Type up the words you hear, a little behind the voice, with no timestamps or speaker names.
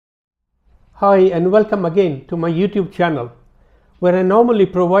Hi and welcome again to my YouTube channel, where I normally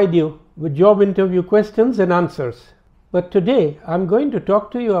provide you with job interview questions and answers. But today I'm going to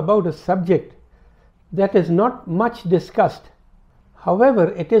talk to you about a subject that is not much discussed.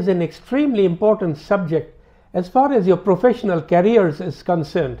 However, it is an extremely important subject as far as your professional careers is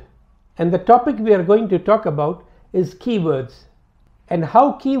concerned. And the topic we are going to talk about is keywords, and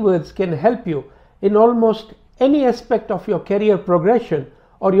how keywords can help you in almost any aspect of your career progression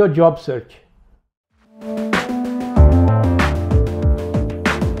or your job search.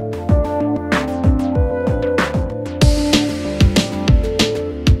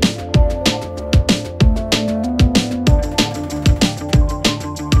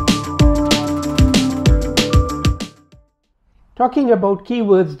 Talking about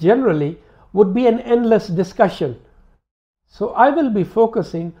keywords generally would be an endless discussion. So I will be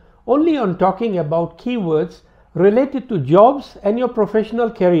focusing only on talking about keywords related to jobs and your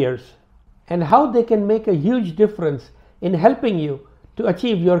professional careers, and how they can make a huge difference in helping you to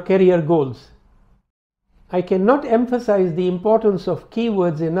achieve your career goals. I cannot emphasize the importance of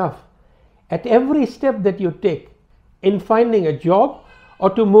keywords enough at every step that you take in finding a job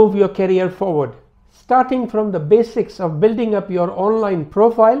or to move your career forward, starting from the basics of building up your online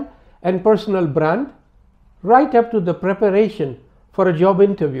profile and personal brand, right up to the preparation for a job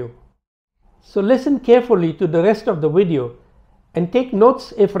interview. So listen carefully to the rest of the video and take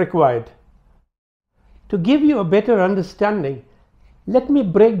notes if required. To give you a better understanding, let me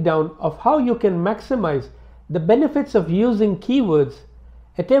break down of how you can maximize the benefits of using keywords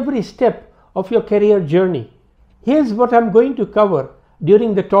at every step of your career journey. Here's what I'm going to cover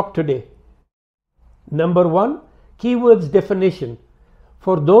during the talk today. Number 1, keywords definition,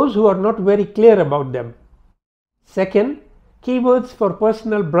 for those who are not very clear about them. Second, keywords for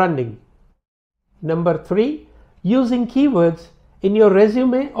personal branding. Number 3, using keywords in your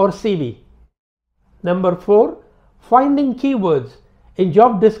resume or CV. Number 4, finding keywords in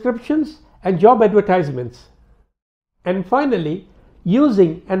job descriptions and job advertisements. And finally,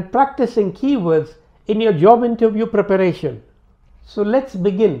 using and practicing keywords in your job interview preparation. So let's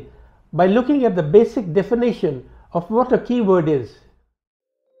begin by looking at the basic definition of what a keyword is.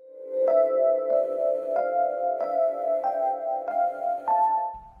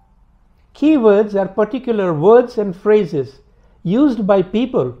 Keywords are particular words and phrases used by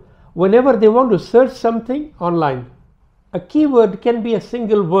people whenever they want to search something online. A keyword can be a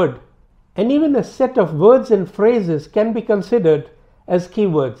single word, and even a set of words and phrases can be considered as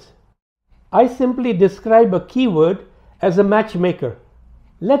keywords. I simply describe a keyword as a matchmaker.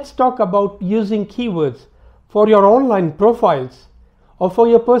 Let's talk about using keywords for your online profiles or for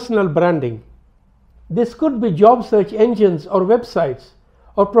your personal branding. This could be job search engines or websites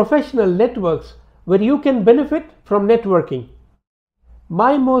or professional networks where you can benefit from networking.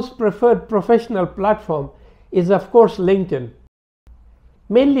 My most preferred professional platform is of course LinkedIn,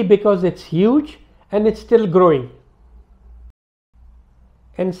 mainly because it's huge and it's still growing.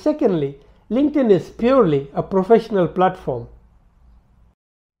 And secondly, LinkedIn is purely a professional platform.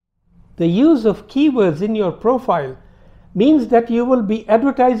 The use of keywords in your profile means that you will be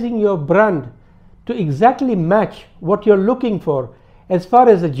advertising your brand to exactly match what you're looking for as far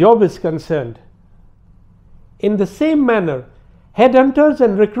as a job is concerned. In the same manner, headhunters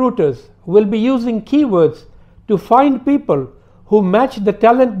and recruiters will be using keywords to find people who match the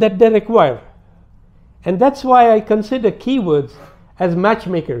talent that they require. And that's why I consider keywords as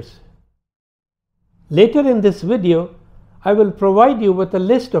matchmakers. Later in this video, I will provide you with a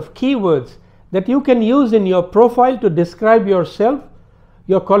list of keywords that you can use in your profile to describe yourself,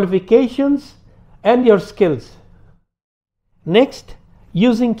 your qualifications, and your skills. Next,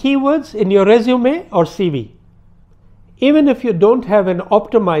 using keywords in your resume or CV. Even if you don't have an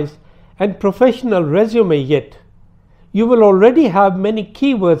optimized and professional resume yet, you will already have many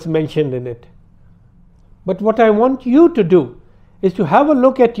keywords mentioned in it. But what I want you to do is to have a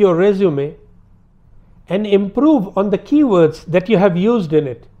look at your resume and improve on the keywords that you have used in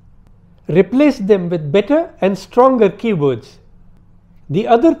it. Replace them with better and stronger keywords. The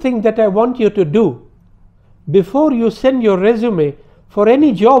other thing that I want you to do before you send your resume for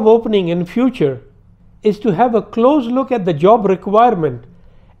any job opening in future is to have a close look at the job requirement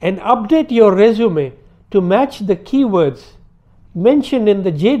and update your resume to match the keywords mentioned in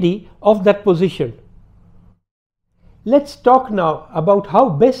the JD of that position. Let's talk now about how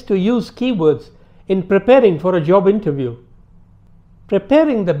best to use keywords in preparing for a job interview.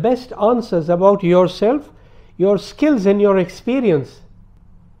 Preparing the best answers about yourself, your skills and your experience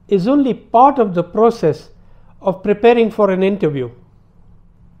is only part of the process of preparing for an interview.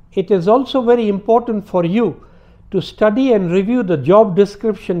 It is also very important for you to study and review the job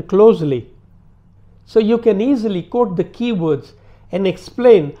description closely so you can easily quote the keywords and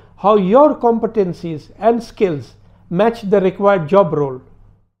explain how your competencies and skills match the required job role.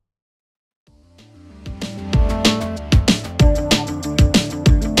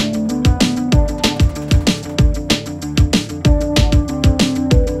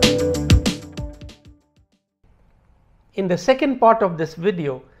 In the second part of this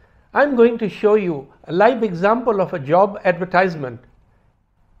video, I'm going to show you a live example of a job advertisement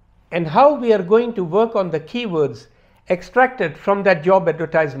and how we are going to work on the keywords extracted from that job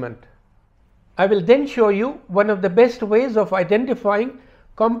advertisement. I will then show you one of the best ways of identifying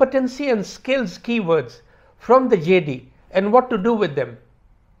competency and skills keywords from the JD and what to do with them.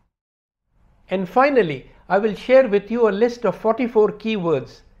 And finally, I will share with you a list of 44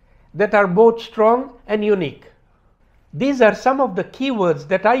 keywords that are both strong and unique. These are some of the keywords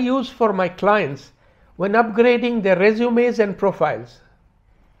that I use for my clients when upgrading their resumes and profiles.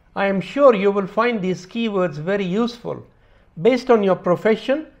 I am sure you will find these keywords very useful based on your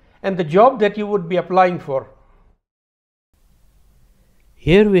profession and the job that you would be applying for.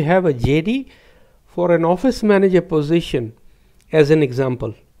 Here we have a JD for an office manager position as an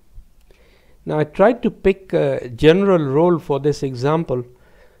example. Now I tried to pick a general role for this example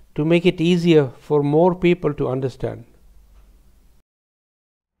to make it easier for more people to understand.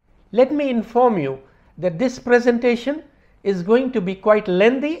 Let me inform you that this presentation is going to be quite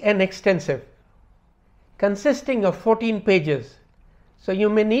lengthy and extensive, consisting of 14 pages. So you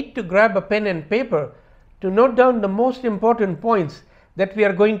may need to grab a pen and paper to note down the most important points that we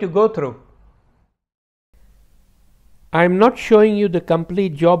are going to go through. I am not showing you the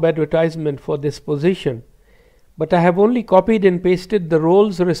complete job advertisement for this position, but I have only copied and pasted the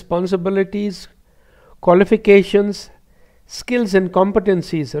roles, responsibilities, qualifications, skills and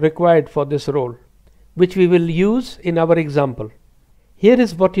competencies required for this role, which we will use in our example. Here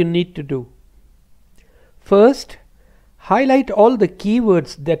is what you need to do. First, highlight all the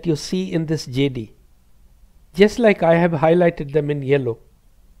keywords that you see in this JD, just like I have highlighted them in yellow.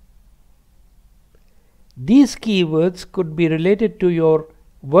 These keywords could be related to your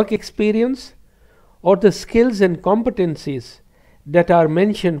work experience or the skills and competencies that are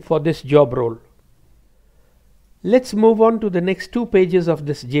mentioned for this job role. Let's move on to the next 2 pages of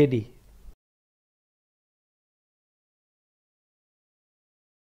this JD.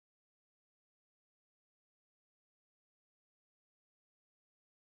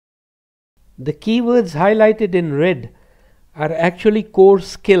 The keywords highlighted in red are actually core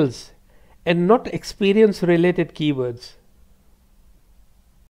skills and not experience related keywords.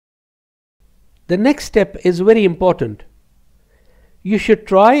 The next step is very important. You should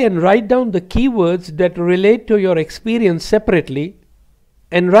try and write down the keywords that relate to your experience separately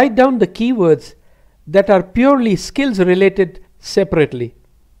and write down the keywords that are purely skills related separately.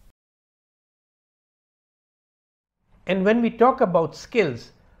 And when we talk about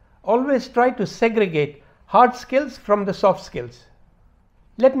skills, always try to segregate hard skills from the soft skills.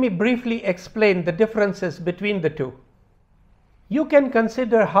 Let me briefly explain the differences between the two. You can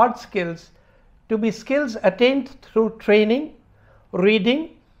consider hard skills to be skills attained through training,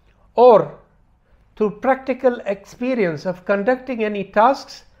 reading, or through practical experience of conducting any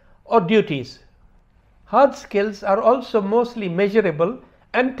tasks or duties. Hard skills are also mostly measurable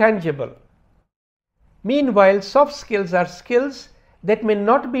and tangible. Meanwhile, soft skills are skills that may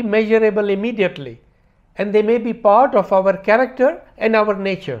not be measurable immediately, and they may be part of our character and our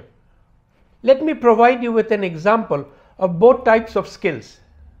nature. Let me provide you with an example of both types of skills.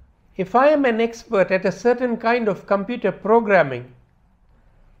 If I am an expert at a certain kind of computer programming,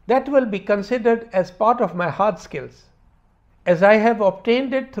 that will be considered as part of my hard skills, as I have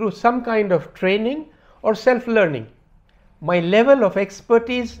obtained it through some kind of training or self-learning. My level of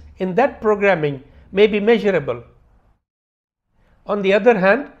expertise in that programming may be measurable. On the other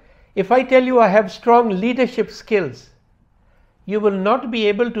hand, if I tell you I have strong leadership skills, you will not be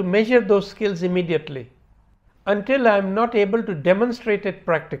able to measure those skills immediately until I am not able to demonstrate it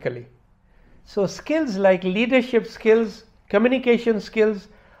practically. So skills like leadership skills, communication skills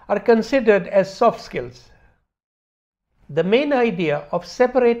are considered as soft skills. The main idea of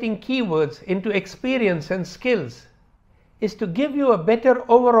separating keywords into experience and skills is to give you a better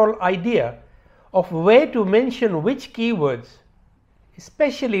overall idea of where to mention which keywords,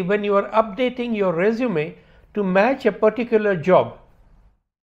 especially when you are updating your resume to match a particular job.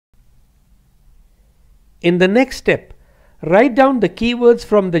 In the next step, write down the keywords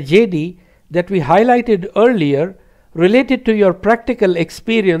from the JD that we highlighted earlier related to your practical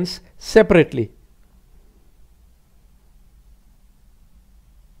experience separately.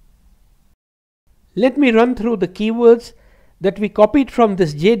 Let me run through the keywords that we copied from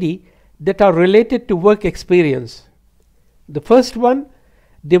this JD that are related to work experience. The first one,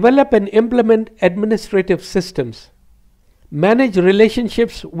 develop and implement administrative systems. Manage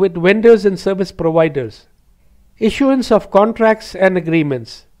relationships with vendors and service providers. Issuance of contracts and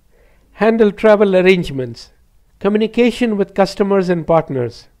agreements. Handle travel arrangements. Communication with customers and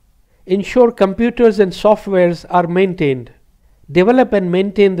partners. Ensure computers and softwares are maintained. Develop and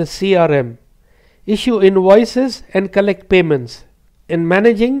maintain the CRM. Issue invoices and collect payments. And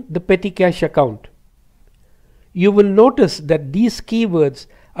managing the petty cash account. You will notice that these keywords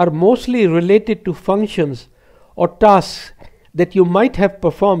are mostly related to functions or tasks that you might have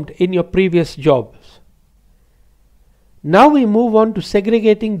performed in your previous jobs. Now we move on to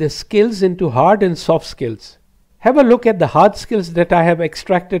segregating the skills into hard and soft skills. Have a look at the hard skills that I have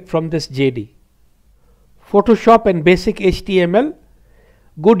extracted from this JD. Photoshop and basic HTML,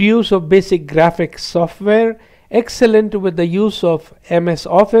 good use of basic graphics software, excellent with the use of MS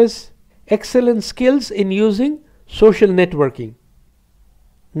Office, excellent skills in using social networking.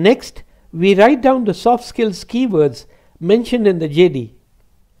 Next, we write down the soft skills keywords mentioned in the JD.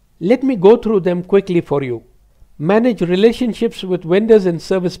 Let me go through them quickly for you. Manage relationships with vendors and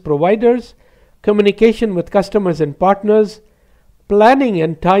service providers, communication with customers and partners, planning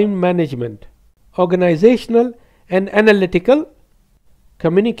and time management, organizational and analytical,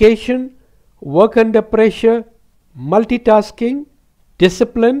 communication, work under pressure, multitasking,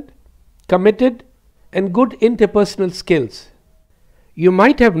 disciplined, committed, and good interpersonal skills. You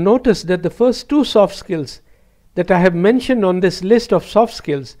might have noticed that the first two soft skills that I have mentioned on this list of soft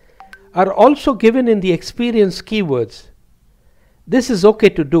skills are also given in the experience keywords. This is okay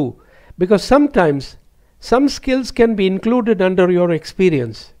to do because sometimes some skills can be included under your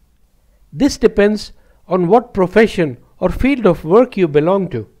experience. This depends on what profession or field of work you belong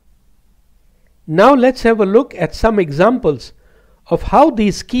to. Now let's have a look at some examples of how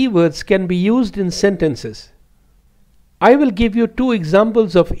these keywords can be used in sentences. I will give you two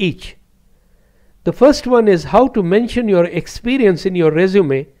examples of each. The first one is how to mention your experience in your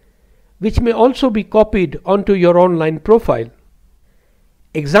resume, which may also be copied onto your online profile.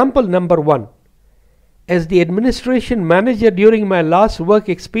 Example number 1. As the administration manager during my last work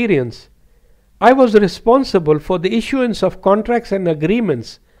experience, I was responsible for the issuance of contracts and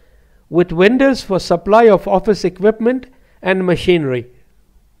agreements with vendors for supply of office equipment and machinery.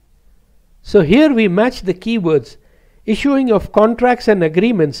 So here we match the keywords issuing of contracts and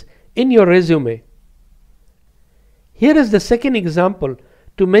agreements in your resume. Here is the second example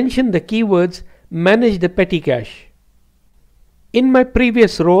to mention the keywords manage the petty cash. In my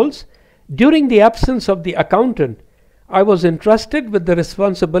previous roles, during the absence of the accountant, I was entrusted with the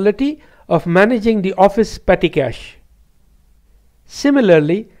responsibility of managing the office petty cash.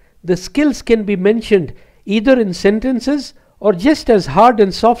 Similarly, the skills can be mentioned either in sentences or just as hard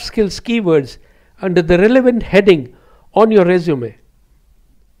and soft skills keywords under the relevant heading on your resume.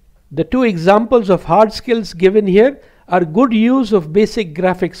 The two examples of hard skills given here are good use of basic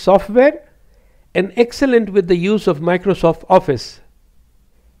graphic software and excellent with the use of Microsoft Office.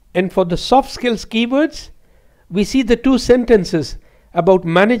 And for the soft skills keywords, we see the two sentences about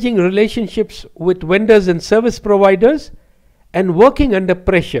managing relationships with vendors and service providers and working under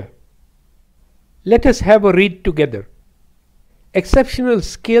pressure. Let us have a read together. Exceptional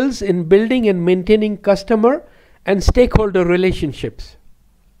skills in building and maintaining customer and stakeholder relationships.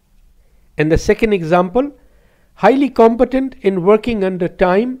 And the second example, highly competent in working under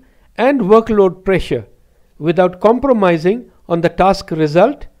time and workload pressure without compromising on the task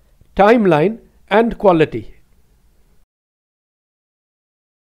result, timeline, and quality.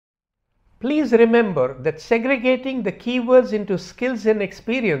 Please remember that segregating the keywords into skills and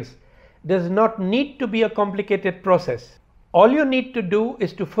experience does not need to be a complicated process. All you need to do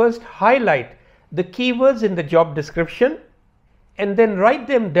is to first highlight the keywords in the job description and then write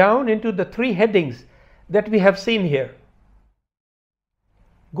them down into the three headings that we have seen here.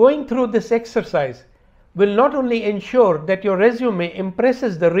 Going through this exercise will not only ensure that your resume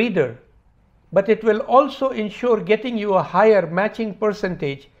impresses the reader, but it will also ensure getting you a higher matching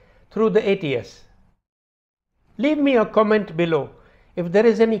percentage through the ATS. Leave me a comment below if there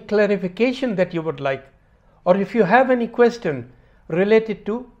is any clarification that you would like, or if you have any question related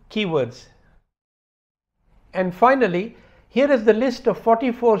to keywords. And finally, here is the list of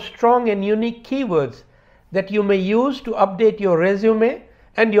 44 strong and unique keywords that you may use to update your resume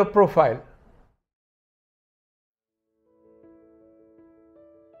and your profile.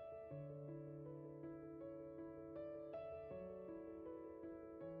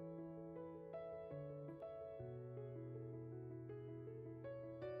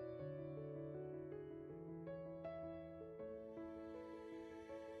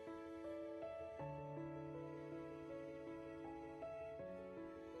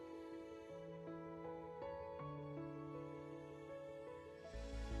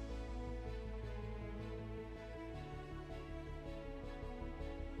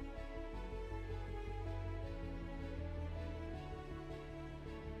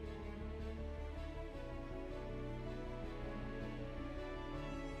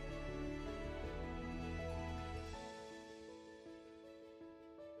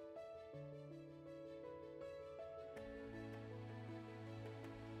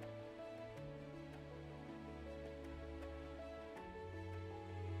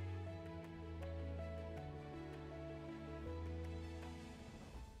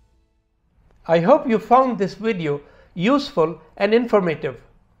 I hope you found this video useful and informative.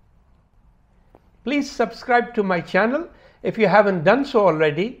 Please subscribe to my channel if you haven't done so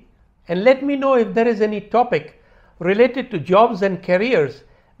already, and let me know if there is any topic related to jobs and careers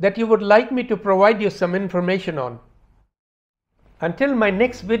that you would like me to provide you some information on. Until my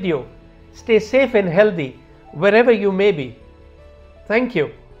next video, stay safe and healthy wherever you may be. Thank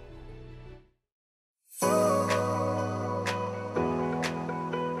you.